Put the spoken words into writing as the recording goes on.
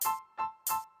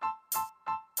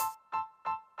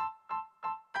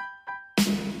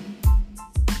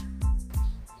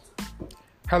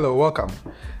Hello, welcome.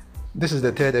 This is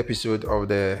the third episode of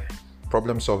the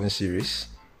problem solving series.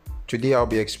 Today I'll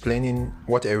be explaining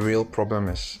what a real problem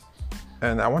is.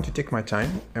 And I want to take my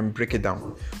time and break it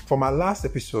down. For my last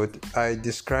episode, I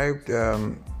described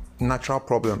natural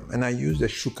problem and I used the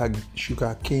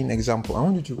sugar cane example. I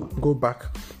want you to go back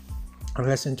and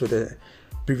listen to the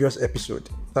previous episode.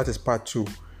 That is part 2.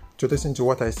 To listen to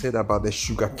what I said about the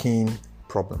sugar cane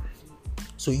problem.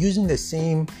 So using the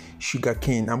same sugar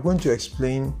cane, I'm going to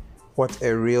explain what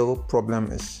a real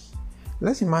problem is.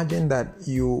 Let's imagine that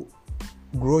you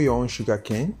grow your own sugar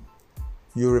cane,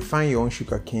 you refine your own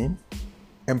sugar cane,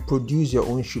 and produce your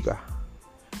own sugar.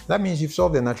 That means you've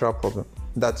solved the natural problem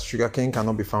that sugar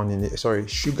cannot be found in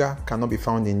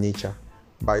nature,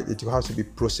 but it has to be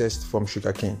processed from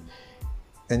sugar cane.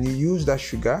 And you use that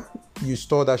sugar, you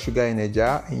store that sugar in a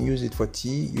jar and use it for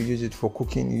tea, you use it for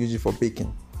cooking, you use it for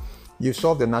baking. You've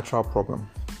solved the natural problem.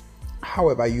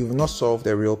 However, you've not solved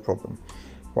the real problem.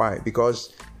 Why?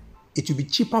 Because it will be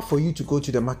cheaper for you to go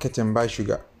to the market and buy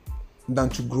sugar than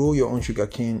to grow your own sugar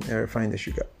cane and refine the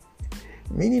sugar.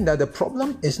 Meaning that the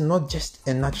problem is not just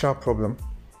a natural problem,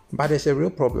 but it's a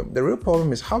real problem. The real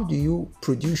problem is, how do you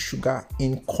produce sugar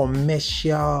in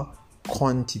commercial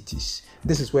quantities?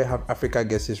 This is where Africa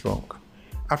gets it wrong.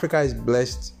 Africa is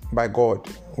blessed by God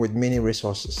with many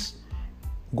resources: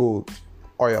 gold,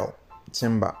 oil,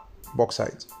 timber,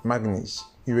 bauxite, manganese,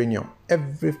 uranium.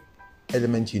 Every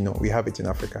element we have it in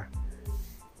Africa.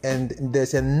 And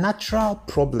there's a natural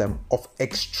problem of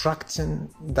extracting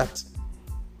that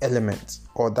element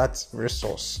or that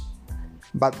resource.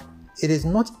 But it is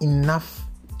not enough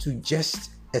to just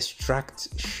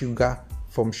extract sugar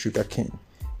from sugarcane.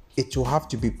 It will have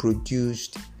to be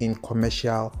produced in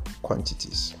commercial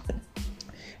quantities.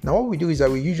 Now what we do is that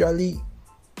we usually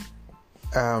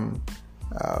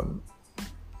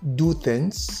do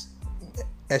things,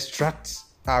 extract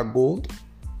our gold,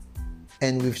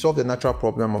 and we've solved the natural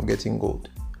problem of getting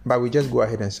gold, but we just go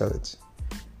ahead and sell it.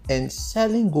 And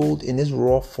selling gold in its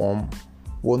raw form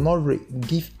will not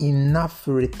give enough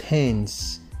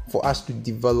returns for us to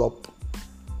develop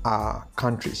our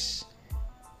countries.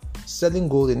 Selling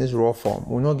gold in its raw form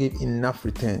will not give enough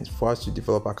returns for us to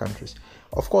develop our countries.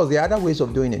 Of course, there are other ways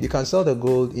of doing it. You can sell the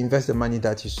gold, invest the money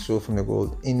that you sold from the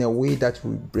gold in a way that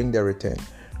will bring the return.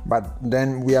 But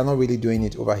then we are not really doing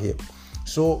it over here.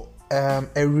 So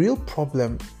a real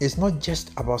problem is not just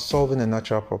about solving a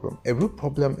natural problem. A real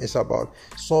problem is about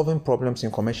solving problems in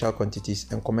commercial quantities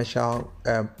and commercial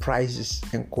prices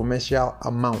and commercial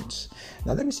amounts.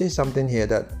 Now, let me say something here,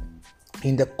 that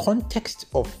in the context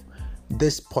of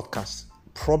this podcast,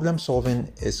 problem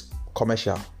solving is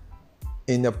commercial.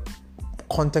 In the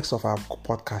context of our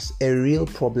podcast, a real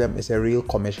problem is a real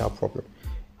commercial problem.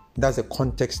 That's the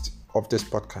context of this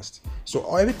podcast.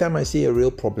 So every time I say a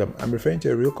real problem, I'm referring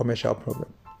to a real commercial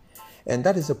problem. And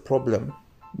that is a problem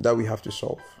that we have to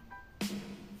solve.